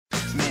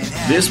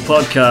This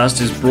podcast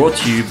is brought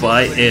to you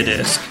by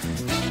AirDesk,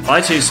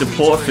 IT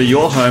support for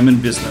your home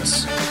and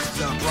business.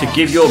 To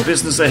give your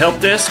business a help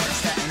desk,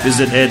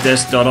 visit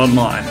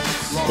airdesk.online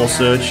or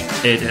search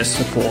AirDesk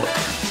support.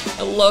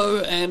 Hello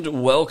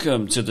and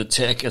welcome to the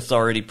Tech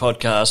Authority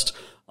podcast.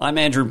 I'm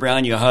Andrew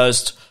Brown, your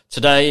host.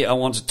 Today I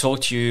want to talk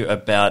to you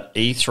about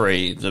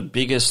E3, the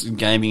biggest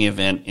gaming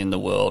event in the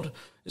world.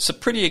 It's a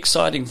pretty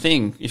exciting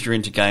thing if you're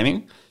into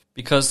gaming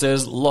because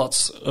there's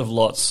lots of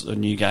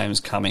new games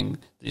coming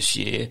this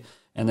year,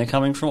 and they're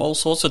coming from all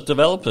sorts of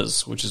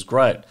developers, which is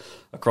great,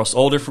 across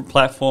all different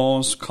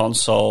platforms,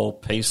 console,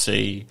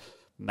 PC,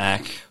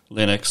 Mac,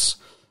 Linux,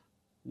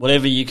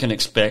 whatever you can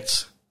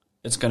expect,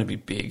 it's going to be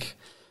big.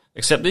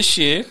 Except this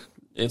year,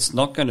 it's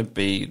not going to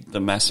be the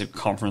massive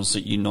conference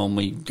that you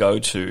normally go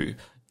to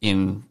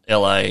in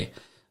LA.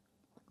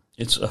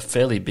 It's a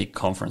fairly big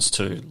conference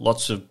too.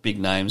 Lots of big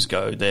names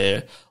go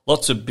there.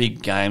 Lots of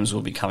big games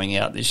will be coming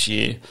out this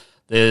year.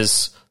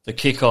 There's the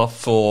kickoff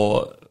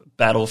for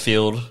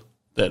Battlefield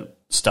that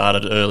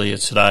started earlier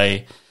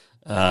today,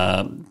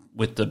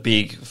 with the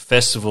big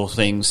festival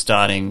thing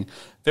starting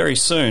very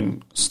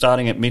soon,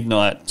 starting at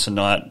midnight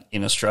tonight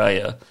in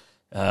Australia.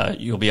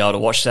 You'll be able to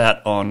watch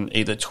that on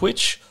either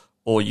Twitch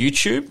or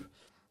YouTube,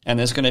 and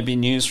there's going to be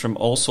news from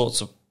all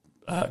sorts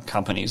of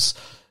companies.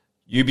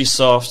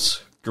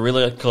 Ubisoft,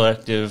 Guerrilla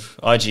Collective,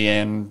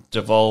 IGN,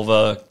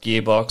 Devolver,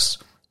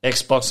 Gearbox,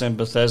 Xbox and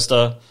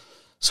Bethesda,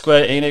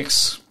 Square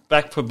Enix,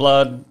 Back 4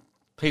 Blood,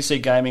 PC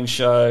Gaming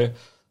Show,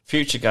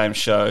 Future Game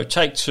Show,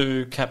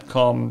 Take-Two,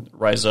 Capcom,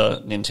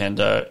 Razer,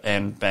 Nintendo,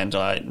 and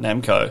Bandai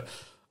Namco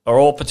are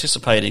all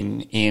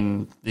participating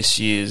in this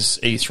year's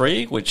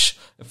E3, which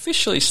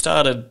officially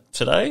started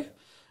today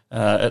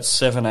at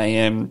 7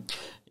 a.m.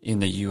 in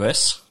the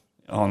US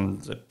on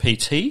the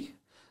PT,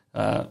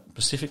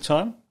 Pacific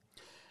time.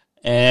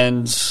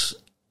 And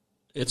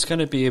it's going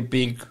to be a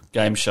big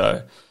game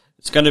show.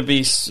 It's going to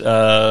be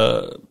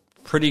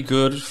pretty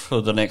good for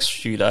the next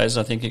few days.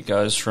 I think it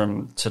goes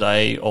from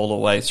today all the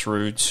way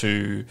through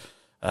to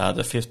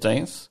the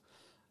 15th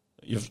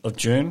of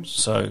June.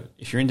 So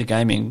if you're into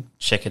gaming,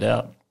 check it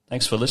out.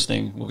 Thanks for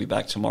listening. We'll be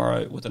back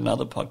tomorrow with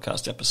another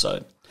podcast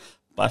episode.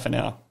 Bye for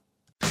now.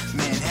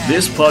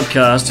 This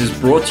podcast is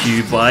brought to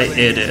you by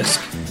AirDesk,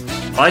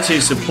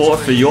 IT support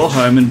for your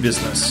home and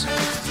business.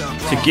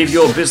 To give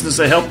your business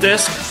a help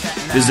desk,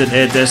 visit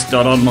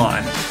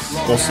airdesk.online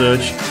or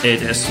search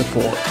AirDesk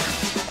support.